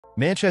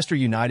Manchester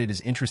United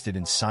is interested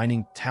in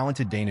signing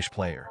talented Danish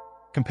player,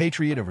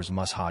 compatriot of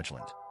Rasmus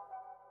Højlund.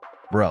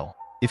 Bro,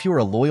 if you are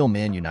a loyal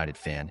Man United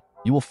fan,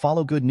 you will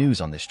follow good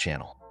news on this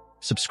channel.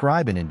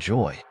 Subscribe and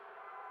enjoy.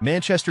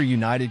 Manchester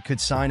United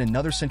could sign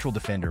another central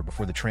defender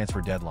before the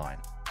transfer deadline,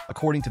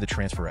 according to the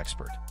transfer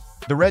expert.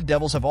 The Red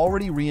Devils have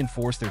already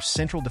reinforced their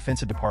central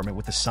defensive department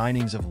with the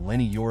signings of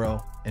Lenny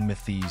Yoro and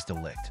Matthijs de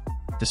Ligt.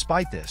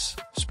 Despite this,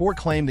 Sport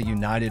claimed that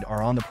United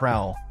are on the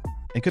prowl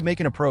and could make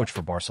an approach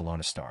for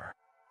Barcelona star.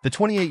 The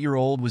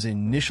 28-year-old was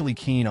initially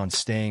keen on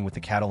staying with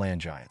the Catalan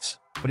Giants,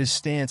 but his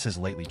stance has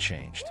lately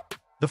changed.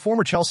 The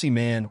former Chelsea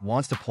man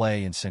wants to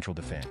play in central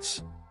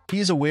defense. He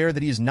is aware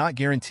that he is not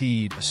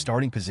guaranteed a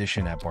starting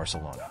position at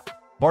Barcelona.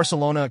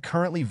 Barcelona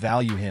currently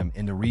value him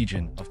in the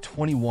region of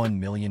 £21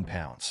 million.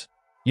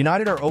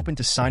 United are open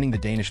to signing the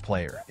Danish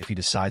player if he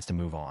decides to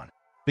move on.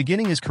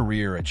 Beginning his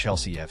career at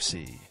Chelsea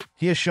FC,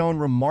 he has shown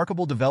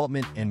remarkable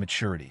development and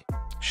maturity,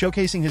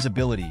 showcasing his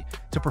ability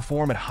to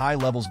perform at high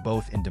levels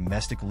both in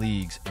domestic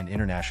leagues and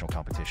international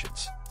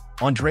competitions.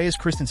 Andreas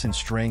Christensen's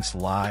strengths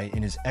lie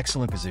in his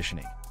excellent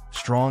positioning,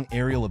 strong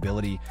aerial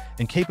ability,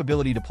 and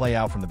capability to play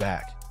out from the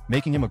back,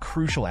 making him a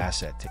crucial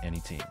asset to any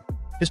team.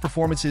 His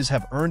performances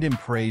have earned him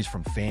praise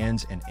from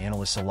fans and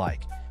analysts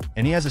alike,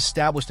 and he has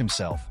established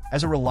himself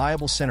as a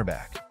reliable center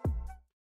back.